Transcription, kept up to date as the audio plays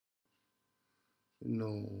ಇನ್ನು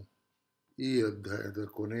ಈ ಅಧ್ಯಾಯದ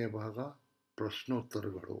ಕೊನೆಯ ಭಾಗ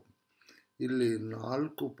ಪ್ರಶ್ನೋತ್ತರಗಳು. ಇಲ್ಲಿ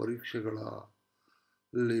 4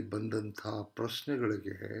 ಪರೀಕ್ಷೆಗಳಲ್ಲಿ ಬಂದಂಥ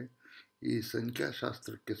ಪ್ರಶ್ನೆಗಳಿಗೆ, ಈ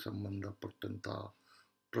ಸಂಖ್ಯಾಶಾಸ್ತ್ರಕ್ಕೆ ಸಂಬಂಧಪಟ್ಟಂಥ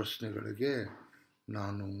ಪ್ರಶ್ನೆಗಳಿಗೆ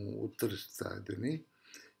ನಾನು ಉತ್ತರಿಸ್ತಾ ಇದ್ದೀನಿ.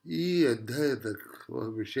 ಈ ಅಧ್ಯಾಯದ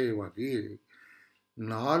ವಿಷಯವಾಗಿ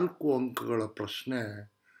 4 ಅಂಕಗಳ ಪ್ರಶ್ನೆ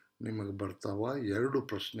ನಿಮಗೆ ಬರ್ತಾವ. 2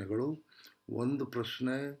 ಪ್ರಶ್ನೆಗಳು, ಒಂದು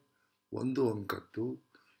ಪ್ರಶ್ನೆ 1 ಅಂಕದ್ದು,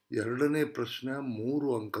 ಎರಡನೇ ಪ್ರಶ್ನೆ 3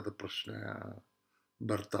 ಅಂಕದ ಪ್ರಶ್ನೆ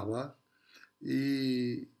ಬರ್ತಾವ. ಈ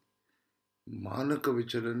ಮಾನಕ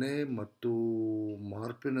ವಿಚಲನೆ ಮತ್ತು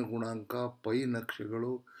ಮಾರ್ಪಿನ ಗುಣಾಂಕ, ಪೈ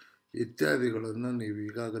ನಕ್ಷೆಗಳು ಇತ್ಯಾದಿಗಳನ್ನು ನೀವು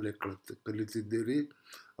ಈಗಾಗಲೇ ಕಲಿತಿದ್ದೀರಿ.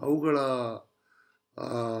 ಅವುಗಳ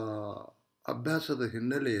ಅಭ್ಯಾಸದ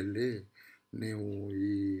ಹಿನ್ನೆಲೆಯಲ್ಲಿ ನೀವು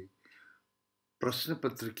ಈ ಪ್ರಶ್ನೆ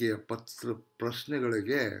ಪತ್ರಿಕೆಯ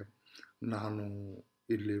ಪ್ರಶ್ನೆಗಳಿಗೆ ನಾನು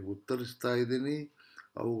ಇಲ್ಲಿ ಉತ್ತರಿಸ್ತಾ ಇದ್ದೀನಿ.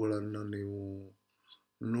 ಅವುಗಳನ್ನು ನೀವು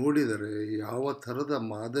ನೋಡಿದರೆ ಯಾವ ಥರದ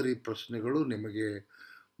ಮಾದರಿ ಪ್ರಶ್ನೆಗಳು ನಿಮಗೆ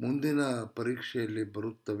ಮುಂದಿನ ಪರೀಕ್ಷೆಯಲ್ಲಿ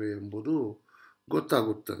ಬರುತ್ತವೆ ಎಂಬುದು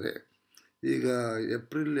ಗೊತ್ತಾಗುತ್ತದೆ. ಈಗ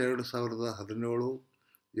ಏಪ್ರಿಲ್ 2017,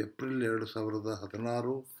 ಏಪ್ರಿಲ್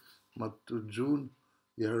 2016 ಮತ್ತು ಜೂನ್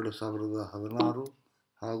 2016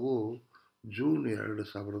 ಹಾಗೂ ಜೂನ್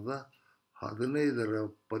 2015ರ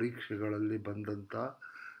ಪರೀಕ್ಷೆಗಳಲ್ಲಿ ಬಂದಂಥ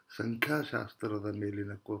ಸಂಖ್ಯಾಶಾಸ್ತ್ರದ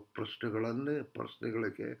ಮೇಲಿನ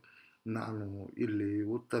ಪ್ರಶ್ನೆಗಳಿಗೆ ನಾನು ಇಲ್ಲಿ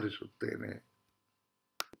ಉತ್ತರಿಸುತ್ತೇನೆ.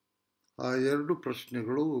 ಆ 2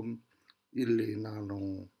 ಪ್ರಶ್ನೆಗಳು ಇಲ್ಲಿ ನಾನು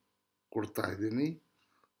ಕೊಡ್ತಾ ಇದ್ದೀನಿ.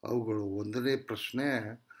 ಅವುಗಳು, ಒಂದನೇ ಪ್ರಶ್ನೆ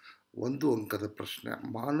 1 ಅಂಕದ ಪ್ರಶ್ನೆ,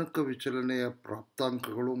 ಮಾನಕ ವಿಚಲನೆಯ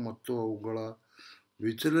ಪ್ರಾಪ್ತಾಂಕಗಳು ಮತ್ತು ಅವುಗಳ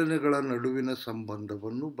ವಿಚಲನೆಗಳ ನಡುವಿನ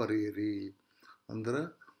ಸಂಬಂಧವನ್ನು ಬರೆಯಿರಿ. ಅಂದರೆ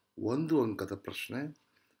 1 ಅಂಕದ ಪ್ರಶ್ನೆ.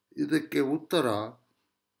 ಇದಕ್ಕೆ ಉತ್ತರ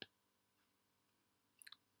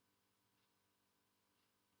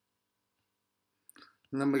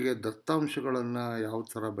ನಮಗೆ ದತ್ತಾಂಶಗಳನ್ನು ಯಾವ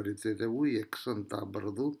ಥರ ಬರೀತಿದ್ದೆವು, ಎಕ್ಸ್ ಅಂತ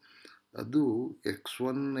ಬರೆದು ಅದು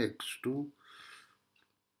x1 x2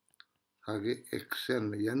 ಹಾಗೆ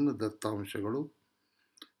xn ದತ್ತಾಂಶಗಳು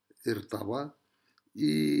ಇರ್ತಾವ.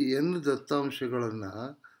 ಈ n ದತ್ತಾಂಶಗಳನ್ನು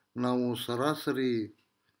ನಾವು ಸರಾಸರಿಯನ್ನು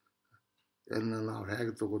ನಾವು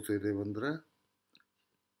ಹೇಗೆ ತಗೋತಿದ್ದೇವೆ ಅಂದರೆ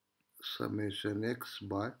ಸಮೇಷನ್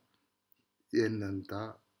x/n ಅಂತ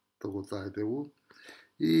ತಗೋತಾ ಇದ್ದೆವು.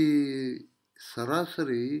 ಈ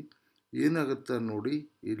ಸರಾಸರಿ ಏನಾಗುತ್ತೆ ನೋಡಿ,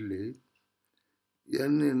 ಇಲ್ಲಿ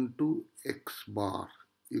n into x bar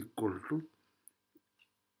equal to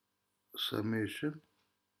summation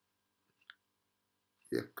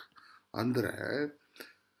x. ಅಂದರೆ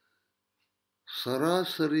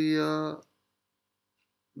ಸರಾಸರಿಯ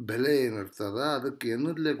ಬೆಲೆ ಏನಿರ್ತದ ಅದಕ್ಕೆ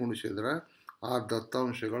ಎನ್ನದಲೇ ಗುಣಿಸಿದ್ರೆ ಆ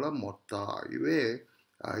ದತ್ತಾಂಶಗಳ ಮೊತ್ತ. ಇವೇ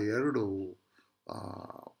ಆ 2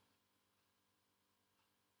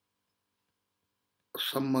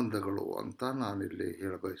 ಸಂಬಂಧಗಳು ಅಂತ ನಾನಿಲ್ಲಿ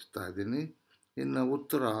ಹೇಳಬಯಸ್ತಾ ಇದ್ದೀನಿ. ಇನ್ನು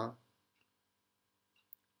ಉತ್ತರ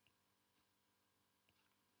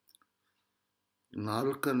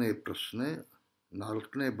ನಾಲ್ಕನೇ ಪ್ರಶ್ನೆ,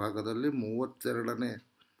 4ನೇ ಭಾಗದಲ್ಲಿ 32ನೇ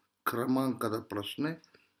ಕ್ರಮಾಂಕದ ಪ್ರಶ್ನೆ.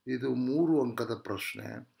 ಇದು 3 ಅಂಕದ ಪ್ರಶ್ನೆ.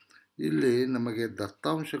 ಇಲ್ಲಿ ನಮಗೆ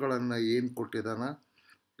ದತ್ತಾಂಶಗಳನ್ನು ಏನು ಕೊಟ್ಟಿದ್ದಾನ,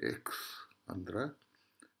 ಎಕ್ಸ್ ಅಂದ್ರೆ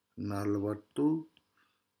 40,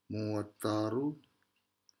 36,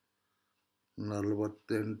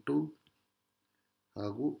 48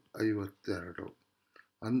 ಹಾಗೂ 52.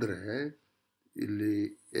 ಅಂದರೆ ಇಲ್ಲಿ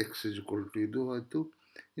ಎಕ್ಸ್ ಇಜ್ಕೊಲ್ ಟು ಇದು ಆಯಿತು.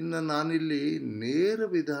 ಇನ್ನು ನಾನಿಲ್ಲಿ ನೇರ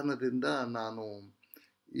ವಿಧಾನದಿಂದ ನಾನು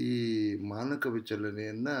ಈ ಮಾನಕ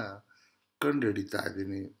ವಿಚಲನೆಯನ್ನು ಕಂಡುಹಿಡಿತಾ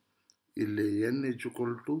ಇದ್ದೀನಿ. ಇಲ್ಲಿ n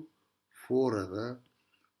ಇಜ್ಕೊಲ್ ಟು 4 ಅದ.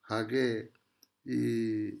 ಹಾಗೆ ಈ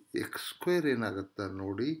x² ಏನಾಗುತ್ತೆ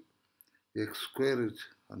ನೋಡಿ, x²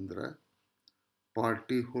 ಅಂದ್ರೆ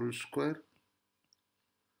 40 whole square,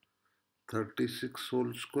 36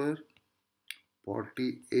 whole square,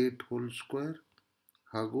 48 whole square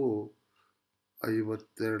ಹಾಗೂ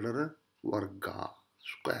 52ರ ವರ್ಗ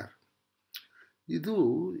ಸ್ಕ್ವೇರ್. ಇದು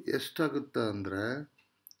ಎಷ್ಟಾಗುತ್ತೆ ಅಂದರೆ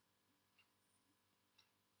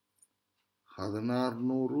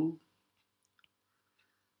 1600,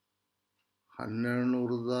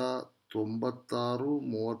 1296,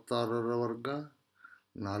 36ರ ವರ್ಗ,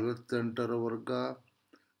 48ರ ವರ್ಗ,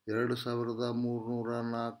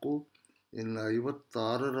 2304, ಇನ್ನು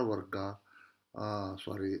 56ರ ವರ್ಗ,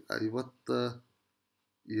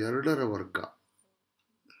 52ರ ವರ್ಗ.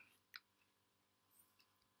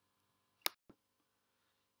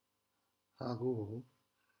 ಹಾಗೂ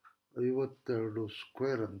 52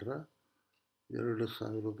 ಸ್ಕ್ವೇರ್ ಅಂದ್ರೆ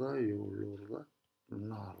 2704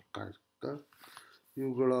 ಆಯ್ತು.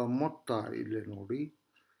 ಇವುಗಳ ಮೊತ್ತ ಇಲ್ಲಿ ನೋಡಿ,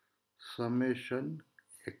 ಸಮೇಷನ್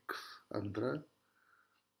ಎಕ್ಸ್ ಅಂದ್ರೆ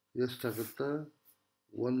ಎಷ್ಟಾಗುತ್ತೆ?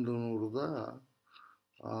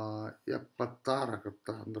 176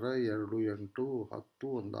 ಆಗುತ್ತೆ. ಅಂದ್ರೆ 2 8 10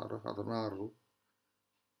 1 6 16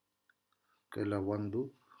 ಕೆಲ 1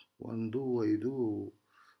 1 5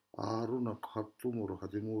 6 4 10 3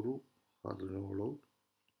 13 17.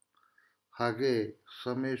 ಹಾಗೆ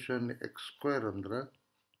ಸಮೇಷನ್ ಎಕ್ಸ್ ಸ್ಕ್ವೇರ್ ಅಂದ್ರೆ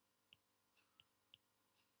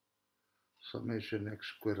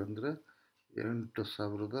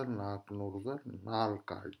 8404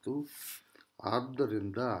 ಆಯಿತು.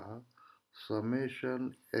 ಆದ್ದರಿಂದ summation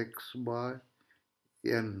X by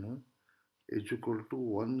N is equal to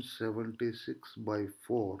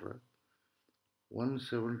 176/4.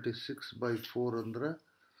 176/4 ಅಂದರೆ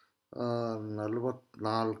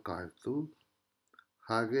 44 ಆಯಿತು.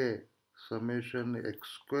 ಹಾಗೆ summation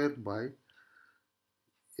X square by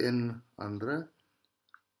N ಅಂದರೆ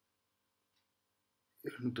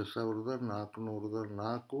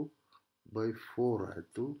 8404/4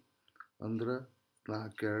 ಆಯಿತು. ಅಂದ್ರೆ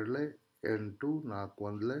 4 2 4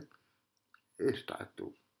 1 ಎಷ್ಟಾಯಿತು?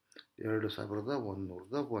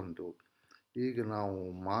 2101. ಈಗ ನಾವು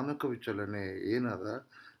ಮಾನಕ ವಿಚಲನೆ ಏನದ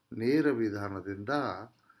ನೇರ ವಿಧಾನದಿಂದ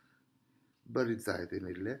ಬರಿತಾ ಇದ್ದೀನಿ.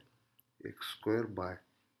 ಇಲ್ಲೇ X square by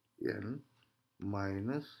N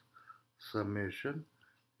minus summation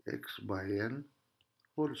X by N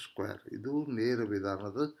whole square. ಇದು ನೇರ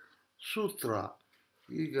ವಿಧಾನದ ಸೂತ್ರ.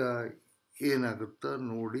 ಈಗ ಏನಾಗುತ್ತೆ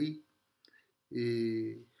ನೋಡಿ, ಈ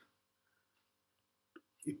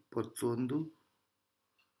 21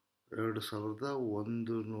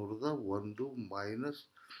 2101 ಮೈನಸ್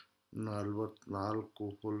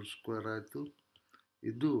 44 ಹೋಲ್ ಸ್ಕ್ವೇರ್ ಆಯಿತು.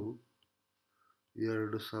 ಇದು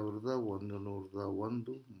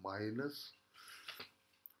 2101 ಮೈನಸ್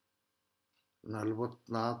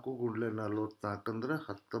 44 ಗುಡ್ಲೆ 44 ಅಂದರೆ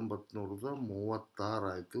 1936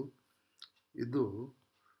 ಆಯಿತು. ಇದು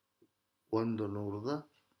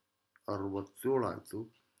 167 ಆಯಿತು.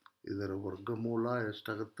 ಇದರ ವರ್ಗಮೂಲ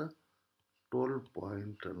ಎಷ್ಟಾಗುತ್ತೆ?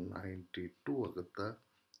 12.92 ಆಗುತ್ತೆ.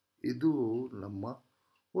 ಇದು ನಮ್ಮ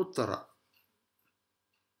ಉತ್ತರ.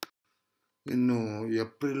 ಇನ್ನು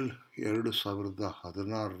ಏಪ್ರಿಲ್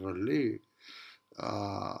 2016ರಲ್ಲಿ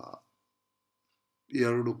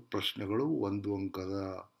 2 ಪ್ರಶ್ನೆಗಳು, 1 ಅಂಕದ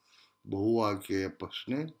ಬಹು ಆಯ್ಕೆಯ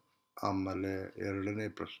ಪ್ರಶ್ನೆ, ಆಮೇಲೆ 2ನೇ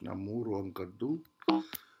ಪ್ರಶ್ನೆ 3 ಅಂಕದ್ದು.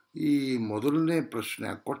 ಈ ಮೊದಲನೇ ಪ್ರಶ್ನೆ,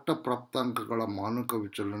 ಕೊಟ್ಟ ಪ್ರಾಪ್ತಾಂಕಗಳ ಮಾನಕ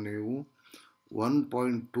ವಿಚಲನೆಯು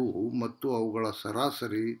 1.2 ಮತ್ತು ಅವುಗಳ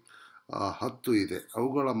ಸರಾಸರಿ 10 ಇದೆ.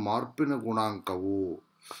 ಅವುಗಳ ಮಾರ್ಪಿನ ಗುಣಾಂಕವು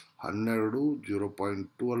 12,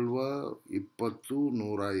 0.12, 20,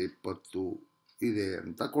 120 ಇದೆ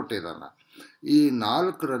ಅಂತ ಕೊಟ್ಟಿದ್ದಾನೆ. ಈ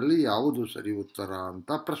 4ರಲ್ಲಿ ಯಾವುದು ಸರಿ ಉತ್ತರ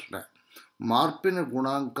ಅಂತ ಪ್ರಶ್ನೆ. ಮಾರ್ಪಿನ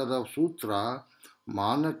ಗುಣಾಂಕದ ಸೂತ್ರ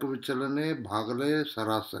ಮಾನಕ ವಿಚಲನೆ ಭಾಗಲೇ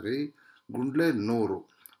ಸರಾಸರಿ ಗುಂಡ್ಲೆ 100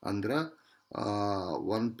 ಅಂದ್ರೆ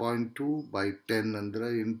 1.2/10 ಅಂದರೆ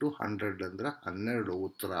ಇಂಟು 100 ಅಂದರೆ 12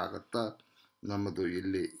 ಉತ್ತರ ಆಗುತ್ತಾ. ನಮ್ಮದು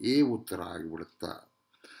ಇಲ್ಲಿ ಎ ಉತ್ತರ ಆಗಿಬಿಡುತ್ತಾ.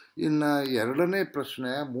 ಇನ್ನು 2ನೇ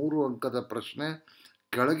ಪ್ರಶ್ನೆ 3 ಅಂಕದ ಪ್ರಶ್ನೆ,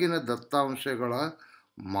 ಕೆಳಗಿನ ದತ್ತಾಂಶಗಳ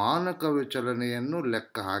ಮಾನಕ ವಿಚಲನೆಯನ್ನು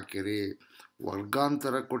ಲೆಕ್ಕ ಹಾಕಿರಿ.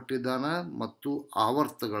 ವರ್ಗಾಂತರ ಕೊಟ್ಟಿದ್ದಾನ ಮತ್ತು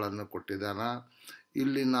ಆವರ್ತಗಳನ್ನು ಕೊಟ್ಟಿದ್ದಾನ.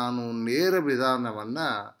 ಇಲ್ಲಿ ನಾನು ನೇರ ವಿಧಾನವನ್ನು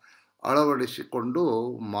ಅಳವಡಿಸಿಕೊಂಡು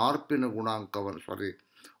ಮಾರ್ಪಿನ ಗುಣಾಂಕವನ್ನು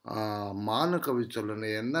ಮಾನಕ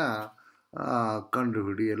ವಿಚಲನೆಯನ್ನು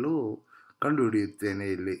ಕಂಡುಹಿಡಿಯುತ್ತೇನೆ.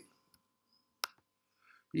 ಇಲ್ಲಿ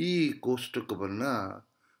ಈ ಕೋಷ್ಟಕವನ್ನು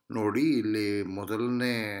ನೋಡಿ. ಇಲ್ಲಿ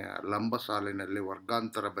ಮೊದಲನೇ ಲಂಬ ಸಾಲಿನಲ್ಲಿ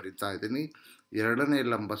ವರ್ಗಾಂತರ ಬರಿತಾ ಇದ್ದೀನಿ, 2ನೇ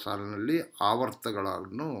ಲಂಬ ಸಾಲಿನಲ್ಲಿ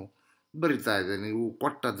ಆವರ್ತಗಳನ್ನು ಬರಿತಾ ಇದ್ದೀನಿ. ಇವು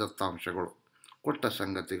ಕೊಟ್ಟ ದತ್ತಾಂಶಗಳು, ಕೊಟ್ಟ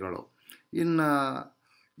ಸಂಗತಿಗಳು. ಇನ್ನು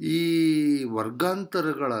ಈ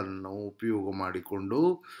ವರ್ಗಾಂತರಗಳನ್ನು ಉಪಯೋಗ ಮಾಡಿಕೊಂಡು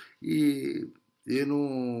ಈ ಏನು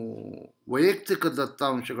ವೈಯಕ್ತಿಕ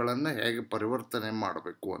ದತ್ತಾಂಶಗಳನ್ನು ಹೇಗೆ ಪರಿವರ್ತನೆ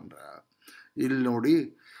ಮಾಡಬೇಕು ಅಂದ್ರೆ, ಇಲ್ಲಿ ನೋಡಿ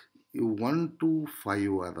 1 to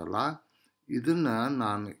 5 ಅದಲ್ಲ, ಇದನ್ನು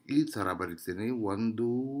ನಾನು ಈ ಥರ ಬರಿತೀನಿ. 1 2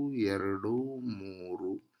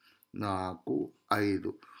 3 4 5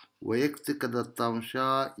 ವೈಯಕ್ತಿಕ ದತ್ತಾಂಶ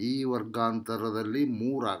ಈ ವರ್ಗಾಂತರದಲ್ಲಿ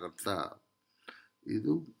 3 ಆಗುತ್ತೆ.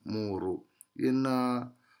 ಇದು 3. ಇನ್ನು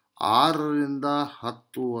 6ರಿಂದ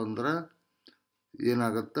 10 ಅಂದರೆ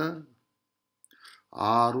ಏನಾಗುತ್ತೆ?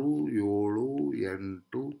 6 7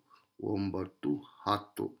 8 9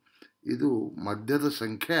 10. ಇದು ಮಧ್ಯದ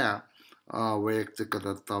ಸಂಖ್ಯೆ ವೈಯಕ್ತಿಕ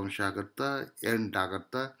ದತ್ತಾಂಶ ಆಗುತ್ತೆ, 8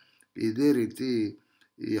 ಆಗುತ್ತೆ. ಇದೇ ರೀತಿ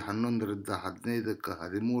ಈ 11ರಿಂದ 15ಕ್ಕೆ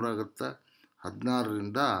 13 ಆಗುತ್ತೆ,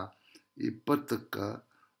 16ರಿಂದ 20ಕ್ಕೆ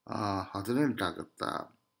 18 ಆಗುತ್ತೆ.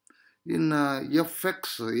 ಇನ್ನು ಎಫ್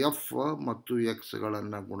ಮತ್ತು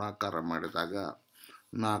ಎಕ್ಸ್ಗಳನ್ನು ಗುಣಾಕಾರ ಮಾಡಿದಾಗ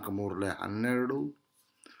 4 3 12,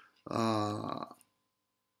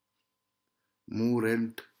 3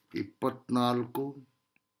 8 24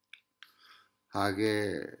 ಹಾಗೆ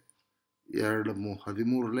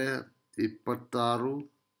 13 26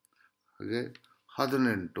 ಹಾಗೆ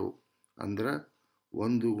 18 ಅಂದರೆ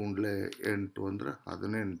 1 ಗುಂಡ್ಲೆ 8 ಅಂದರೆ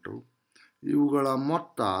 18 ಇವುಗಳ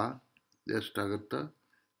ಮೊತ್ತ ಎಷ್ಟಾಗುತ್ತೆ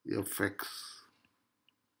Fx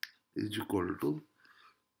 =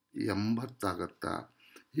 80 ಆಗುತ್ತಾ.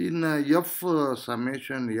 ಇನ್ನು ಎಫ್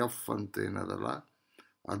ಸಮೇಷನ್ ಎಫ್ ಅಂತ ಏನದಲ್ಲ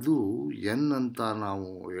ಅದು ಎನ್ ಅಂತ ನಾವು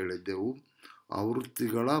ಹೇಳಿದ್ದೆವು,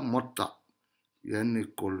 ಆವೃತ್ತಿಗಳ ಮೊತ್ತ n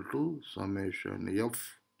 = ಸಮೇಷನ್ ಎಫ್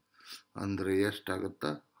ಅಂದರೆ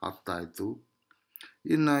ಎಷ್ಟಾಗುತ್ತೆ 10 ಆಯಿತು.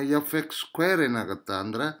 ಇನ್ನು Fx² ಏನಾಗುತ್ತೆ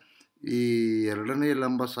ಅಂದರೆ ಈ ಎರಡನೇ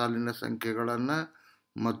ಲಂಬ ಸಾಲಿನ ಸಂಖ್ಯೆಗಳನ್ನು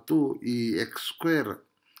ಮತ್ತು ಈ x²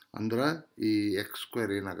 ಅಂದ್ರೆ ಈ x²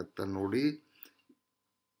 ಏನಾಗುತ್ತೆ ನೋಡಿ,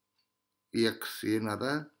 x ಏನದ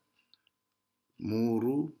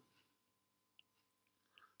 3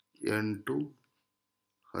 8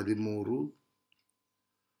 13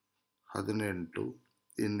 18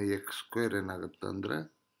 ಇನ್ನು x² ಏನಾಗುತ್ತೆ ಅಂದರೆ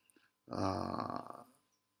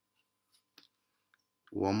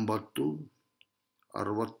 9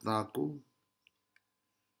 64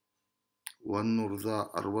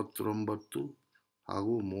 169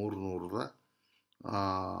 ಹಾಗೂ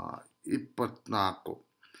 324.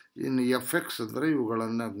 ಇನ್ನು Fx ಅಂದರೆ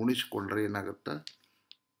ಇವುಗಳನ್ನು ಗುಣಿಸಿಕೊಂಡ್ರೆ ಏನಾಗುತ್ತೆ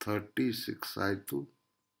 36 ಆಯಿತು,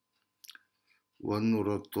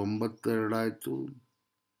 192 ಆಯಿತು,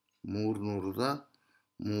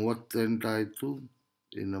 338 ಆಯಿತು,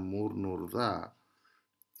 ಇನ್ನು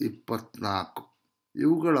 324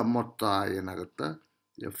 ಇವುಗಳ ಮೊತ್ತ ಏನಾಗುತ್ತೆ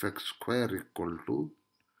Fx² =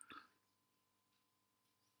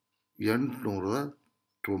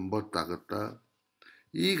 890 ಆಗುತ್ತೆ.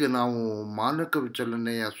 ಈಗ ನಾವು ಮಾನಕ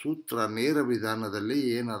ವಿಚಲನೆಯ ಸೂತ್ರ ನೇರ ವಿಧಾನದಲ್ಲಿ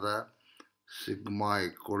ಏನದ sigma =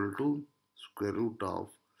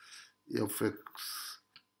 Fx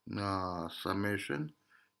summation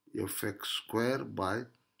Fx²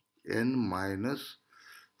 n minus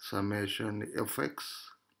summation Fx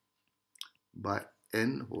n²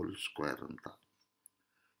 ಅಂತ.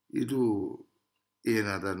 ಇದು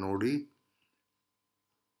ಏನದ ನೋಡಿ,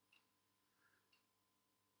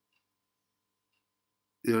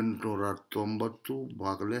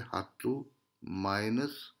 890/10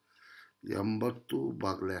 ಮೈನಸ್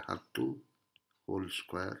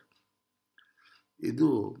 80/10² ಇದು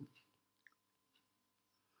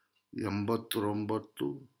 89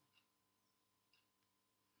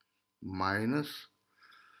 ಮೈನಸ್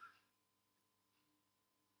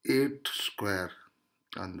 8²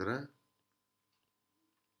 ಅಂದರೆ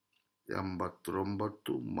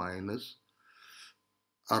 89 ಮೈನಸ್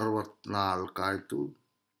 64 ಆಯಿತು.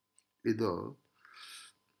 ಇದು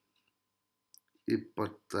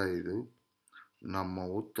 25. ನಮ್ಮ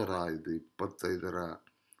ಉತ್ತರ ಇದು 25ರ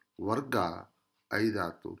ವರ್ಗ 5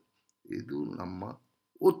 ಆಯಿತು. ಇದು ನಮ್ಮ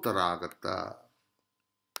ಉತ್ತರ ಆಗತ್ತಾ.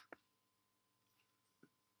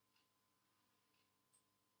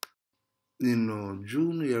 ಇನ್ನು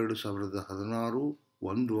ಜೂನ್ 2016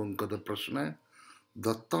 1 ಅಂಕದ ಪ್ರಶ್ನೆ.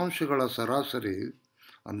 ದತ್ತಾಂಶಗಳ ಸರಾಸರಿ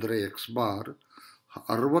ಅಂದರೆ x⁻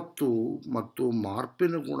 60 ಮತ್ತು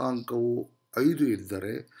ಮಾರ್ಪಿನ ಗುಣಾಂಕವು 5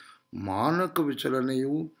 ಇದ್ದರೆ ಮಾನಕ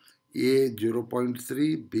ವಿಚಲನೆಯು a 0.3,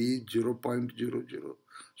 b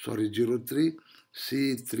 0.03, c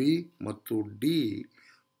 3 ಮತ್ತು d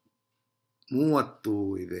 30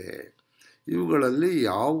 ಇದೆ. ಇವುಗಳಲ್ಲಿ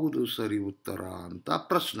ಯಾವುದು ಸರಿ ಉತ್ತರ ಅಂತ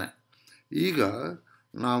ಪ್ರಶ್ನೆ. ಈಗ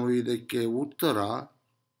ನಾವು ಇದಕ್ಕೆ ಉತ್ತರ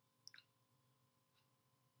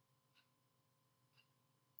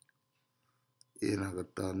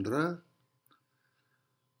ಏನಾಗುತ್ತೆ ಅಂದ್ರೆ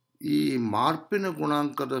ಈ ಮಾರ್ಪಿನ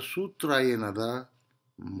ಗುಣಾಂಕದ ಸೂತ್ರ ಏನದ,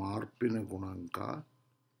 ಮಾರ್ಪಿನ ಗುಣಾಂಕ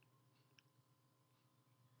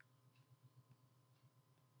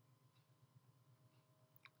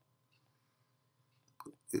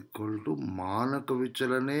 = ಮಾನಕ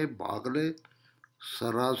ವಿಚಲನೆ ಭಾಗಲೆ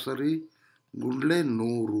ಸರಾಸರಿ ಗುಂಡ್ಲೆ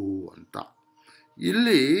 100 ಅಂತ.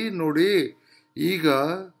 ಇಲ್ಲಿ ನೋಡಿ, ಈಗ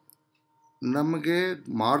ನಮಗೆ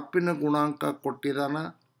ಮಾರ್ಪಿನ ಗುಣಾಂಕ ಕೊಟ್ಟಿದ್ದಾನ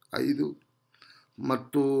 5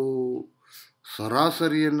 ಮತ್ತು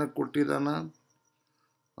ಸರಾಸರಿಯನ್ನು ಕೊಟ್ಟಿದ್ದಾನ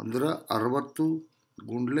ಅಂದ್ರೆ 60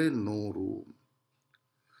 ಗುಂಡ್ಲೆ 100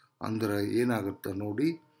 ಅಂದ್ರೆ ಏನಾಗುತ್ತೆ ನೋಡಿ,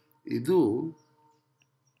 ಇದು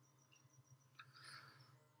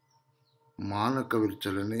ಮಾನಕ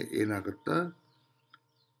ವಿಚಲನೆ ಏನಾಗುತ್ತೆ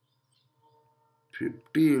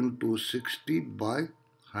 50 ×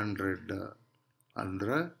 60/100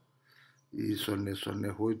 ಅಂದ್ರೆ ಈ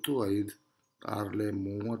 0 ಹೋಯ್ತು, 5 6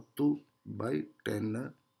 30/10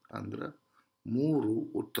 ಅಂದ್ರೆ 3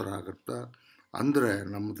 ಉತ್ತರ ಆಗುತ್ತಾ. ಅಂದರೆ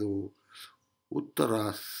ನಮ್ಮದು ಉತ್ತರ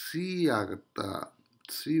ಸಿ ಆಗುತ್ತಾ,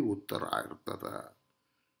 ಸಿ ಉತ್ತರ ಆಗಿರ್ತದೆ.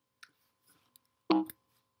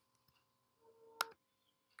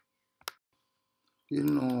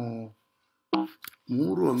 ಇನ್ನು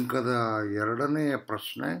 3 ಅಂಕದ ಎರಡನೆಯ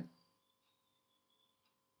ಪ್ರಶ್ನೆ.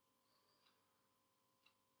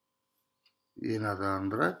 ಏನದ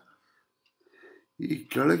ಅಂದ್ರೆ, ಈ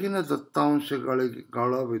ಕೆಳಗಿನ ದತ್ತಾಂಶಗಳ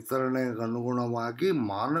ವಿತರಣೆಗೆ ಅನುಗುಣವಾಗಿ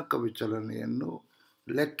ಮಾನಕ ವಿಚಲನೆಯನ್ನು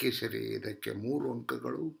ಲೆಕ್ಕಿಸಿರಿ. ಇದಕ್ಕೆ 3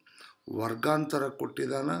 ಅಂಕಗಳು. ವರ್ಗಾಂತರ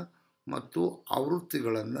ಕೊಟ್ಟಿದ್ದಾನ ಮತ್ತು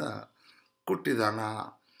ಆವೃತ್ತಿಗಳನ್ನು ಕೊಟ್ಟಿದ್ದಾನ.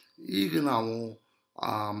 ಈಗ ನಾವು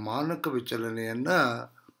ಆ ಮಾನಕ ವಿಚಲನೆಯನ್ನು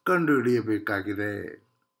ಕಂಡುಹಿಡಿಯಬೇಕಾಗಿದೆ.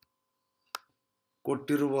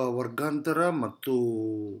 ಕೊಟ್ಟಿರುವ ವರ್ಗಾಂತರ ಮತ್ತು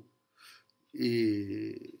ಈ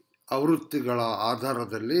ಆವೃತ್ತಿಗಳ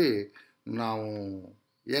ಆಧಾರದಲ್ಲಿ ನಾವು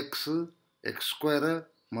ಎಕ್ಸ್ ಸ್ಕ್ವೇರ್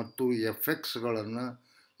ಮತ್ತು ಎಫ್ ಎಕ್ಸ್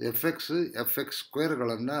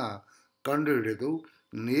ಸ್ಕ್ವೇರ್ಗಳನ್ನು ಕಂಡುಹಿಡಿದು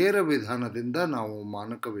ನೇರ ವಿಧಾನದಿಂದ ನಾವು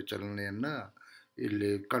ಮಾನಕ ವಿಚಲನೆಯನ್ನು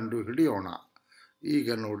ಇಲ್ಲಿ ಕಂಡುಹಿಡಿಯೋಣ. ಈಗ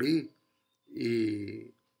ನೋಡಿ, ಈ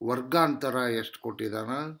ವರ್ಗಾಂತರ ಎಷ್ಟು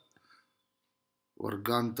ಕೊಟ್ಟಿದ್ದಾನ?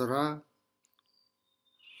 ವರ್ಗಾಂತರ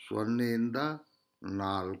 0 ಇಂದ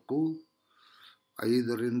 4,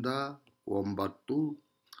 5 ರಿಂದ 9,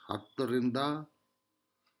 10 ರಿಂದ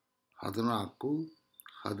 14,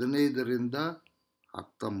 15 ರಿಂದ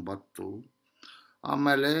 19.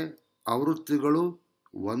 ಆಮೇಲೆ ಆವೃತ್ತಿಗಳು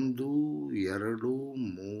 1, 2,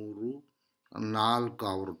 3, 4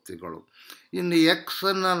 ಆವೃತ್ತಿಗಳು. ಇನ್ನು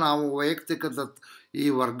ಎಕ್ಸನ್ನು ನಾವು ಈ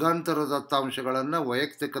ವರ್ಗಾಂತರ ದತ್ತಾಂಶಗಳನ್ನು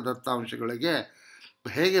ವೈಯಕ್ತಿಕ ದತ್ತಾಂಶಗಳಿಗೆ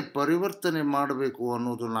ಹೇಗೆ ಪರಿವರ್ತನೆ ಮಾಡಬೇಕು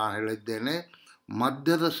ಅನ್ನೋದು ನಾನು ಹೇಳಿದ್ದೇನೆ.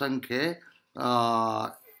 ಮಧ್ಯದ ಸಂಖ್ಯೆ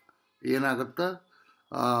ಏನಾಗುತ್ತೆ,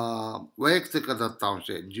 ವೈಯಕ್ತಿಕ ದತ್ತಾಂಶ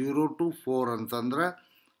 0 to 4 ಅಂತಂದ್ರೆ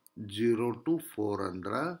 0 to 4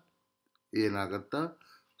 ಅಂದ್ರೆ ಏನಾಗುತ್ತೆ,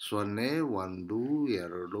 0, 1, 2,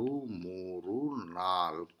 3,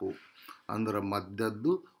 4 ಅಂದ್ರೆ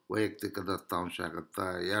ಮಧ್ಯದ್ದು ವೈಯಕ್ತಿಕ ದತ್ತಾಂಶ ಆಗುತ್ತೆ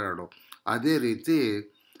 2. ಅದೇ ರೀತಿ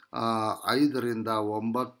 5 ರಿಂದ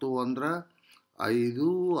 9 ಅಂದ್ರೆ 5,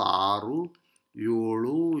 6,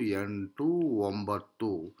 7, 8,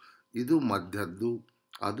 9 ಇದು ಮಧ್ಯದ್ದು,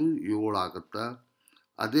 ಅದು 7 ಆಗುತ್ತೆ.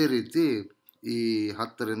 ಅದೇ ರೀತಿ ಈ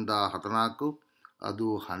 10 ರಿಂದ 14 ಅದು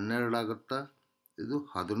 12 ಆಗುತ್ತೆ, ಇದು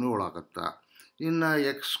 17 ಆಗುತ್ತೆ. ಇನ್ನು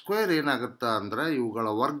ಎಕ್ಸ್ ಸ್ಕ್ವೇರ್ ಏನಾಗುತ್ತೆ ಅಂದರೆ ಇವುಗಳ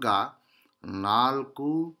ವರ್ಗ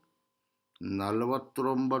 4,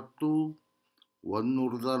 49,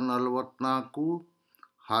 144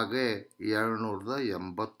 ಹಾಗೆ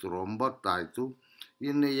 289 ಆಯಿತು.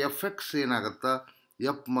 ಇನ್ನು ಎಫ್ ಎಕ್ಸ್ ಏನಾಗುತ್ತೆ,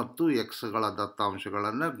 ಎಫ್ ಮತ್ತು ಎಕ್ಸ್ಗಳ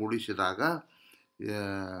ದತ್ತಾಂಶಗಳನ್ನು ಗುಣಿಸಿದಾಗ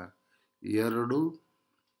 2,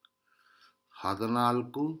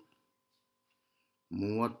 14,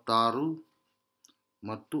 36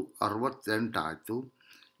 ಮತ್ತು 68 ಆಯಿತು.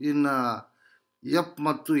 ಇನ್ನು ಎಫ್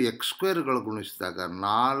ಮತ್ತು ಎಕ್ಸ್ ಸ್ಕ್ವೇರ್ಗಳು ಗುಣಿಸಿದಾಗ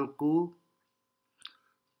 4,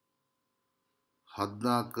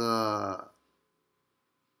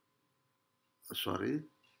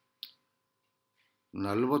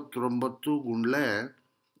 49 ಗುಂಡ್ಲೆ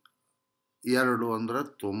 2 ಅಂದರೆ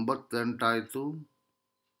 98 ಆಯಿತು.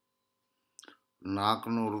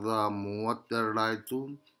 432 ಆಯಿತು.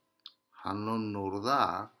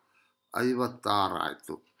 1156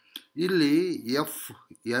 ಆಯಿತು. ಇಲ್ಲಿ ಎಫ್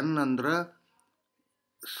ಎನ್ ಅಂದ್ರೆ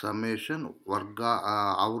ಸಮೇಷನ್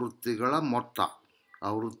ಆವೃತ್ತಿಗಳ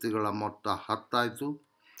ಮೊತ್ತ 10 ಆಯಿತು.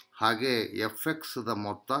 ಹಾಗೆ ಎಫ್ ಎಕ್ಸ್ದ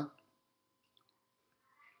ಮೊತ್ತ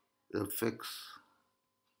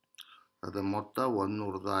ಅದ ಮೊತ್ತ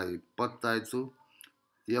 120 ಆಯಿತು.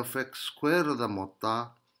 ಎಫ್ ಎಕ್ಸ್ ಸ್ಕ್ವೇರ್ದ ಮೊತ್ತ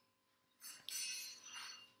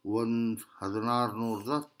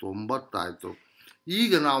 1690 ಆಯಿತು.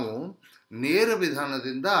 ಈಗ ನಾವು ನೇರ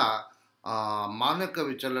ವಿಧಾನದಿಂದ ಮಾನಕ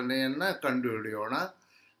ವಿಚಲನೆಯನ್ನು ಕಂಡುಹಿಡಿಯೋಣ.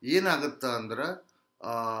 ಏನಾಗುತ್ತೆ ಅಂದ್ರೆ,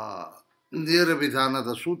 ನೇರ ವಿಧಾನದ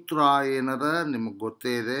ಸೂತ್ರ ಏನದ ನಿಮಗೆ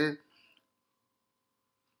ಗೊತ್ತೇ ಇದೆ.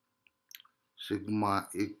 Sigma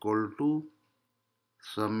equal to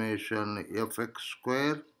summation F X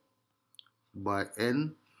square by N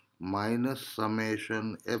minus summation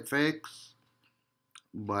F X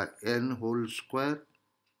by N whole square.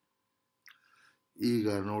 ಈಗ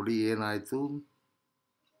ನೋಡಿ ಏನಾಯಿತು,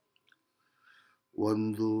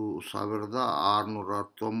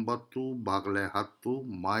 1690 ಭಾಗಲೆ 10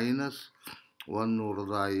 ಮೈನಸ್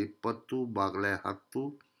 120 ಭಾಗಲೆ 10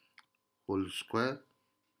 ಹೋಲ್ ಸ್ಕ್ವೇರ್.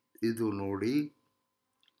 ಇದು ನೋಡಿ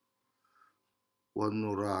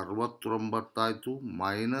 169 ಆಯಿತು.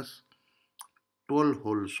 ಮೈನಸ್ 12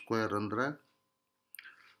 ಹೋಲ್ ಸ್ಕ್ವೇರ್ ಅಂದರೆ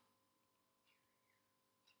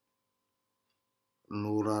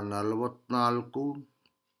 144.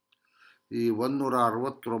 ಈ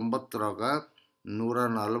 169ರಾಗ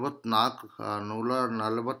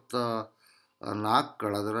 144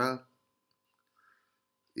 ಕಳೆದ್ರೆ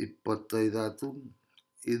 25 ಆಯಿತು.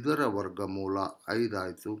 ಇದರ ವರ್ಗಮೂಲ 5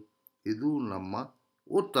 ಆಯಿತು. ಇದು ನಮ್ಮ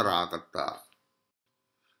ಉತ್ತರ ಆಗತ್ತಾ?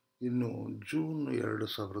 ಇನ್ನು ಜೂನ್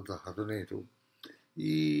 2015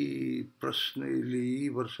 ಈ ಪ್ರಶ್ನೆಯಲ್ಲಿ ಈ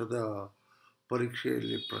ವರ್ಷದ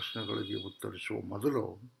ಪರೀಕ್ಷೆಯಲ್ಲಿ ಪ್ರಶ್ನೆಗಳಿಗೆ ಉತ್ತರಿಸುವ ಮೊದಲು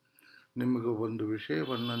ನಿಮಗೆ ಒಂದು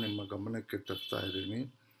ವಿಷಯವನ್ನು ನಿಮ್ಮ ಗಮನಕ್ಕೆ ತರ್ತಾ ಇದ್ದೀನಿ.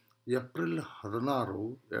 ಏಪ್ರಿಲ್ 16,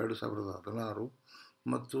 2016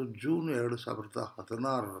 ಮತ್ತು ಜೂನ್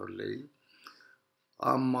 2016ರಲ್ಲಿ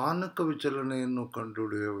ಆ ಮಾನಕ ವಿಚಲನೆಯನ್ನು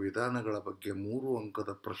ಕಂಡುಹಿಡಿಯುವ ವಿಧಾನಗಳ ಬಗ್ಗೆ 3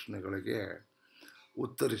 ಅಂಕದ ಪ್ರಶ್ನೆಗಳಿಗೆ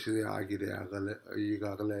ಉತ್ತರಿಸಿದೆ ಆಗಿದೆ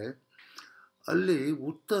ಈಗಾಗಲೇ. ಅಲ್ಲಿ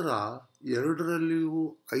ಉತ್ತರ 2ರಲ್ಲಿಯೂ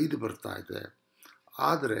 5 ಬರ್ತಾ ಇದೆ.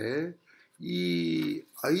 ಆದರೆ ಈ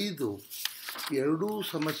 5 ಎರಡೂ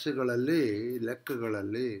ಸಮಸ್ಯೆಗಳಲ್ಲಿ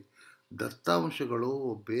ಲೆಕ್ಕಗಳಲ್ಲಿ ದತ್ತಾಂಶಗಳು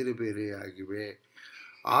ಬೇರೆ ಬೇರೆಯಾಗಿವೆ.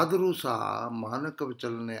 ಆದರೂ ಸಹ ಮಾನಕ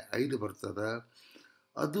ವಿಚಲನೆ 5 ಬರ್ತದೆ.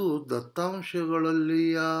 ಅದು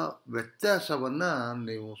ದತ್ತಾಂಶಗಳಲ್ಲಿಯ ವ್ಯತ್ಯಾಸವನ್ನು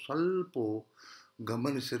ನೀವು ಸ್ವಲ್ಪ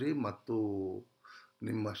ಗಮನಿಸಿರಿ ಮತ್ತು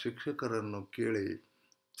ನಿಮ್ಮ ಶಿಕ್ಷಕರನ್ನು ಕೇಳಿ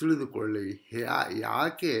ತಿಳಿದುಕೊಳ್ಳಿ.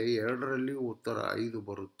 ಯಾಕೆ 2ರಲ್ಲಿಯೂ ಉತ್ತರ 5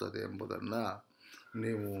 ಬರುತ್ತದೆ ಎಂಬುದನ್ನು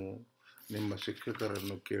ನೀವು ನಿಮ್ಮ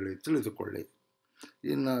ಶಿಕ್ಷಕರನ್ನು ಕೇಳಿ ತಿಳಿದುಕೊಳ್ಳಿ.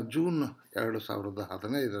 ಇನ್ನು ಜೂನ್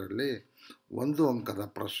 2015ರಲ್ಲಿ 1 ಅಂಕದ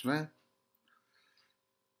ಪ್ರಶ್ನೆ.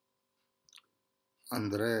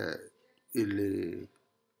 ಅಂದರೆ ಇಲ್ಲಿ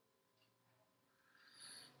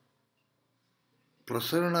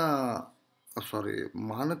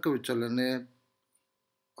ಮಾನಕ ವಿಚಲನೆ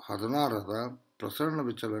 16ರ ಪ್ರಸರಣ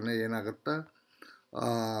ವಿಚಲನೆ ಏನಾಗುತ್ತೆ?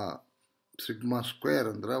 ಸಿಗ್ಮಾ ಸ್ಕ್ವೇರ್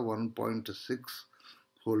ಅಂದರೆ 1.6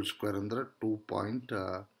 ಹೋಲ್ ಸ್ಕ್ವೇರ್ ಅಂದರೆ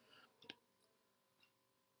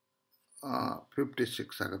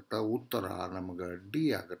 2.56 ಆಗುತ್ತಾ. ಉತ್ತರ ನಮಗೆ ಡಿ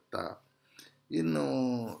ಆಗುತ್ತಾ. ಇನ್ನು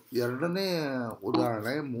 2ನೇ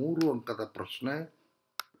ಉದಾಹರಣೆ 3 ಅಂಕದ ಪ್ರಶ್ನೆ.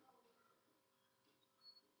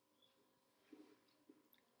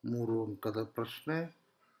 3 ಅಂಕದ ಪ್ರಶ್ನೆ.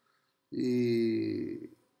 ಈ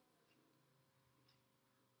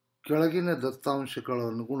ಕೆಳಗಿನ ದತ್ತಾಂಶಗಳ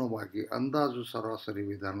ಅನುಗುಣವಾಗಿ ಅಂದಾಜು ಸರಾಸರಿ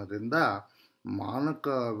ವಿಧಾನದಿಂದ ಮಾನಕ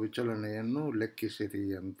ವಿಚಲನೆಯನ್ನು ಲೆಕ್ಕಿಸಿರಿ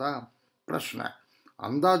ಅಂತ ಪ್ರಶ್ನೆ.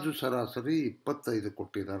 ಅಂದಾಜು ಸರಾಸರಿ 25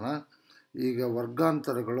 ಕೊಟ್ಟಿದ್ದಾನೆ. ಈಗ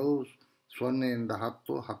ವರ್ಗಾಂತರಗಳು 0ರಿಂದ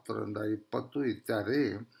 10, 10ರಿಂದ 20 ಇತ್ಯಾದಿ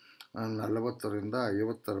 40ರಿಂದ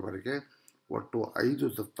 50ರವರೆಗೆ ಒಟ್ಟು 5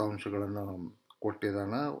 ದತ್ತಾಂಶಗಳನ್ನು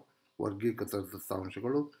ಕೊಟ್ಟಿದ್ದಾನೆ. ವರ್ಗೀಕೃತ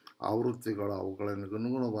ದತ್ತಾಂಶಗಳು, ಆವೃತ್ತಿಗಳು, ಅವುಗಳಿಗೆ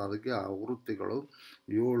ಅನುಗುಣವಾಗಿ ಆವೃತ್ತಿಗಳು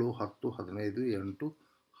 7, 10, 15, 8,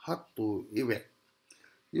 10 ಇವೆ.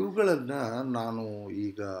 ಇವುಗಳನ್ನು ನಾನು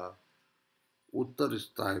ಈಗ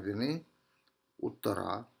ಉತ್ತರಿಸ್ತಾ ಇದ್ದೀನಿ. ಉತ್ತರ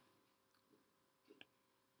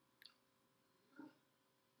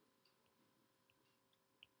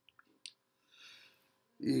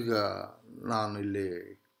ಈಗ ನಾನಿಲ್ಲಿ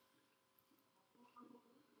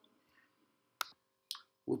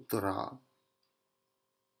ಉತ್ತರ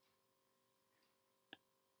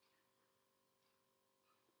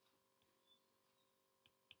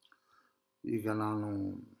ಈಗ ನಾನು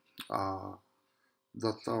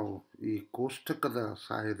ಈ ಕೋಷ್ಟಕದ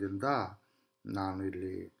ಸಹಾಯದಿಂದ ನಾನು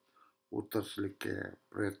ಇಲ್ಲಿ ಉತ್ತರಿಸಲಿಕ್ಕೆ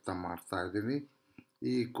ಪ್ರಯತ್ನ ಮಾಡ್ತಾ ಇದ್ದೀನಿ.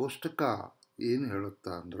 ಈ ಕೋಷ್ಟಕ ಏನು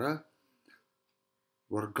ಹೇಳುತ್ತಾ ಅಂದ್ರೆ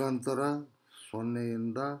ವರ್ಗಾಂತರ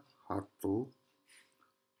 0ರಿಂದ 10,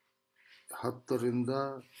 10ರಿಂದ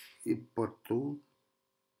 20,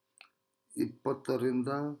 20ರಿಂದ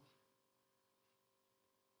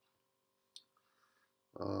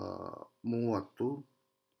 30,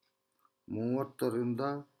 30ರಿಂದ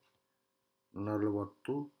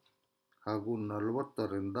 40 ಹಾಗೂ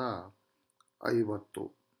 40ರಿಂದ 50.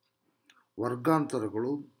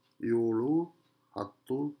 ವರ್ಗಾಂತರಗಳು 7,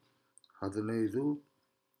 10, 15,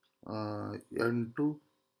 8,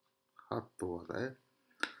 10 ಅದೇ.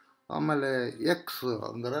 ಆಮೇಲೆ ಎಕ್ಸ್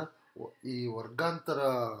ಅಂದರೆ ಈ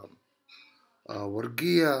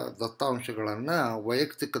ವರ್ಗೀಯ ದತ್ತಾಂಶಗಳನ್ನು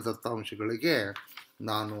ವೈಯಕ್ತಿಕ ದತ್ತಾಂಶಗಳಿಗೆ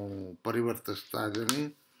ನಾನು ಪರಿವರ್ತಿಸ್ತಾ ಇದ್ದೀನಿ.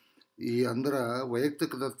 ಅಂದರೆ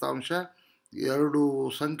ವೈಯಕ್ತಿಕ ದತ್ತಾಂಶ 2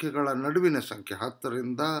 ಸಂಖ್ಯೆಗಳ ನಡುವಿನ ಸಂಖ್ಯೆ.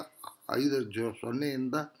 10ರಿಂದ 5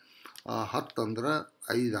 0ಯಿಂದ 10 ಅಂದ್ರೆ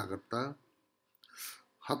 5 ಆಗುತ್ತೆ.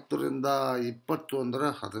 10ರಿಂದ 20 ಅಂದ್ರೆ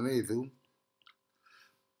 15,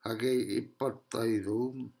 ಹಾಗೆ 25,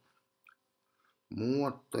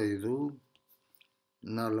 35,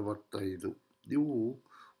 45 ಇವು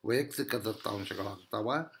ವೈಯಕ್ತಿಕ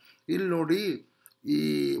ದತ್ತಾಂಶಗಳಾಗ್ತವೆ. ಇಲ್ಲಿ ನೋಡಿ, ಈ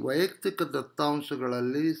ವೈಯಕ್ತಿಕ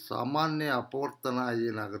ದತ್ತಾಂಶಗಳಲ್ಲಿ ಸಾಮಾನ್ಯ ಅಪವರ್ತನ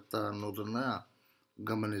ಏನಾಗುತ್ತೆ ಅನ್ನೋದನ್ನು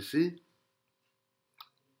ಗಮನಿಸಿ.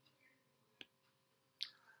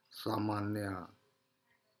 ಸಾಮಾನ್ಯ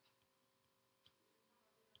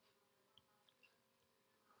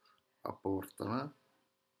ಅಪವರ್ತನ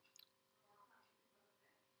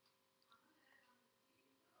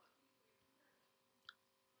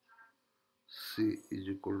ಸಿ ಈಸ್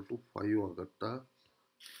ಈಕ್ವಲ್ ಟು 5 ಆಗುತ್ತಾ.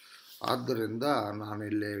 ಆದ್ದರಿಂದ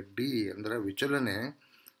ನಾನಿಲ್ಲಿ ಡಿ ಅಂದರೆ ವಿಚಲನೆ,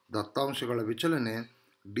 ದತ್ತಾಂಶಗಳ ವಿಚಲನೆ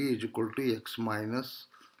D is equal to X minus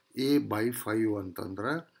A by 5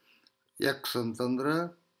 ಅಂತಂದ್ರೆ ಎಕ್ಸ್ ಅಂತಂದ್ರೆ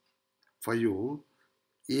 5,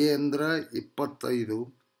 ಎ ಅಂದ್ರೆ 25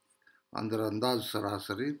 ಅಂದ್ರೆ ಅಂದಾಜು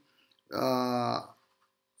ಸರಾಸರಿ.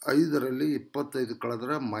 5ರಲ್ಲಿ 25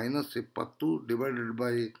 ಕಳೆದ್ರೆ -20 ಡಿವೈಡೆಡ್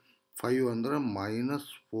ಬೈ 5 ಅಂದ್ರೆ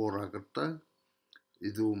 -4 ಆಗುತ್ತೆ.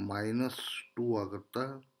 ಇದು -2 ಆಗುತ್ತೆ,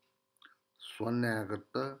 0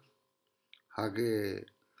 ಆಗುತ್ತೆ. ಹಾಗೆ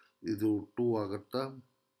ಇದು 2 ಆಗುತ್ತೆ,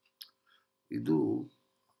 ಇದು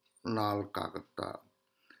 4 ಆಗುತ್ತೆ.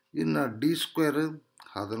 ಇನ್ನು ಡಿ ಸ್ಕ್ವೇರ್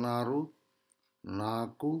 16,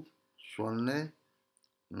 4, 0,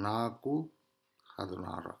 4,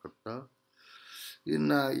 16 ಆಗುತ್ತೆ.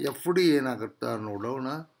 ಇನ್ನು ಎಫ್ ಡಿ ಏನಾಗುತ್ತೆ ನೋಡೋಣ.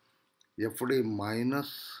 ಎಫ್ ಡಿ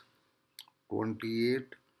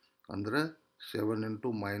 -28 ಅಂದರೆ 7 ×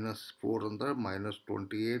 -4 ಅಂದರೆ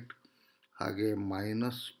 -28. ಹಾಗೆ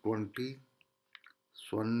 -20,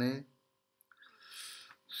 0,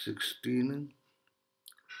 16,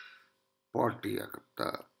 40 ಆಗುತ್ತೆ.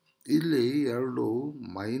 ಇಲ್ಲಿ 2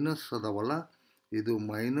 ಮೈನಸ್ ಅದಾವಲ್ಲ, ಇದು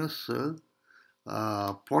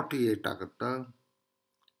 -48 ಆಗುತ್ತೆ.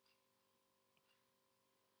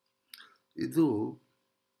 ಇದು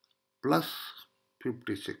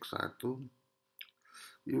 +56 ಆಯಿತು.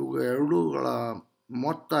 ಇವುಗಳ ಎರಡೂಗಳ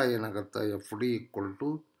ಮೊತ್ತ ಏನಾಗುತ್ತೆ, ಎಫ್ ಡಿ ಈಕ್ವಲ್ ಟು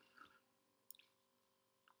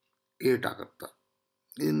 8 ಆಗುತ್ತೆ.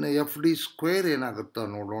 ಇನ್ನು ಎಫ್ ಡಿ ಸ್ಕ್ವೇರ್ ಏನಾಗುತ್ತೆ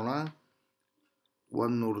ನೋಡೋಣ.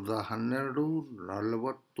 112,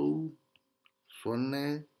 40, 0,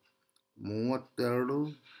 32,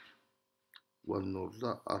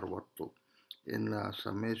 160. ಇನ್ನು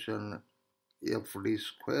ಸಮೇಷನ್ ಎಫ್ ಡಿ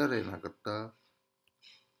ಸ್ಕ್ವೇರ್ ಏನಾಗುತ್ತೆ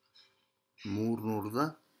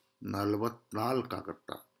 344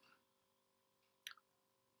 ಆಗುತ್ತೆ.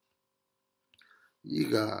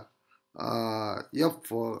 ಈಗ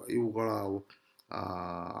ಎಫ್ ಇವುಗಳ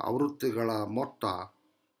ಆವೃತ್ತಿಗಳ ಮೊತ್ತ,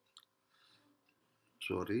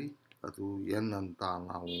 ಅದು ಎನ್ ಅಂತ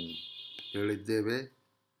ನಾವು ಹೇಳಿದ್ದೇವೆ.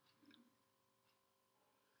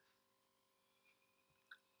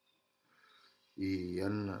 ಈ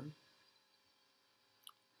N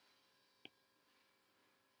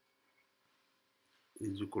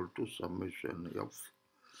is equal to summation F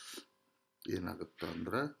ಏನಾಗುತ್ತೆ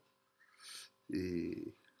ಅಂದರೆ ಈ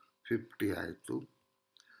 50 ಆಯಿತು.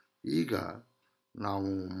 ಈಗ ನಾವು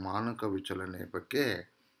ಮಾನಕ ವಿಚಲನೆ ಬಗ್ಗೆ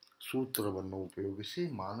ಸೂತ್ರವನ್ನು ಉಪಯೋಗಿಸಿ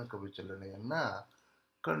ಮಾನಕ ವಿಚಲನೆಯನ್ನು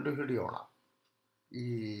ಕಂಡುಹಿಡಿಯೋಣ.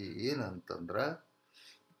 ಏನಂತಂದ್ರೆ,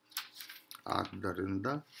 ಆದ್ದರಿಂದ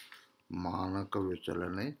ಮಾನಕ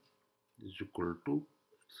ವಿಚಲನೆ is equal to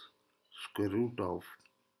square root of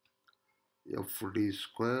F D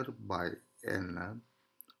square by N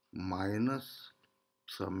minus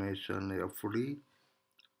summation F D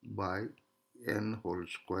by N whole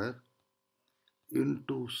square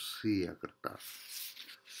into C ಆಗುತ್ತೆ.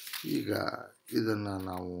 ಈಗ ಇದನ್ನು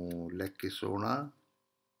ನಾವು ಲೆಕ್ಕಿಸೋಣ.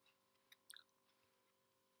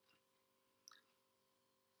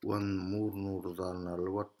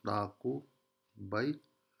 344 by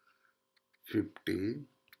 50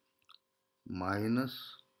 minus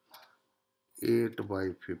 8 by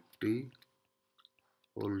 50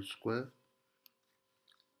 whole square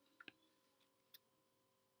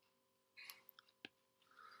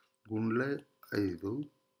ಗುಂಡ್ಲೆ 5.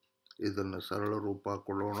 ಇದನ್ನು ಸರಳ ರೂಪ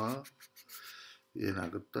ಕೊಡೋಣ.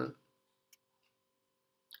 ಏನಾಗುತ್ತೆ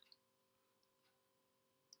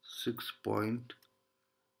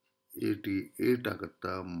 6.88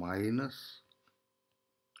 ಆಗುತ್ತೆ, ಮೈನಸ್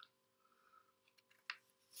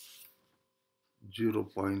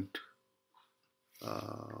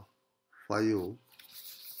 0.5,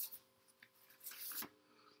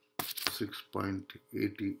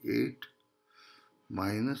 6.88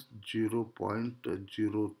 ಮೈನಸ್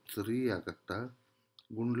 0.03 ಆಗುತ್ತೆ,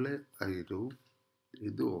 ಗುಂಡ್ಲೆ 5.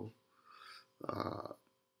 ಇದು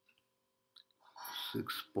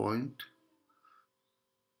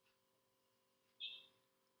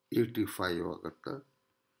 6.85 ಆಗುತ್ತೆ,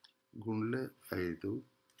 ಗುಂಡ್ಲೆ 5.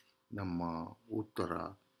 ನಮ್ಮ ಉತ್ತರ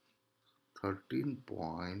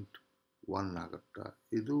 13.1 ಆಗುತ್ತೆ.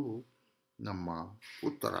 ಇದು ನಮ್ಮ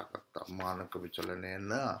ಉತ್ತರ ಆಗುತ್ತೆ. ಮಾನಕ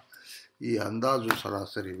ವಿಚಲನೆಯನ್ನು ಈ ಅಂದಾಜು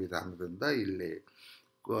ಸರಾಸರಿ ವಿಧಾನದಿಂದ ಇಲ್ಲಿ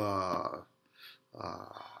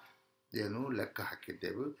ಲೆಕ್ಕ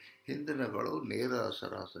ಹಾಕಿದ್ದೆವು. ಹಿಂದಿನಗಳು ನೇರ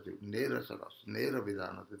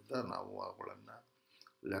ವಿಧಾನದಿಂದ ನಾವು ಅವುಗಳನ್ನು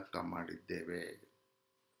ಲೆಕ್ಕ ಮಾಡಿದ್ದೇವೆ.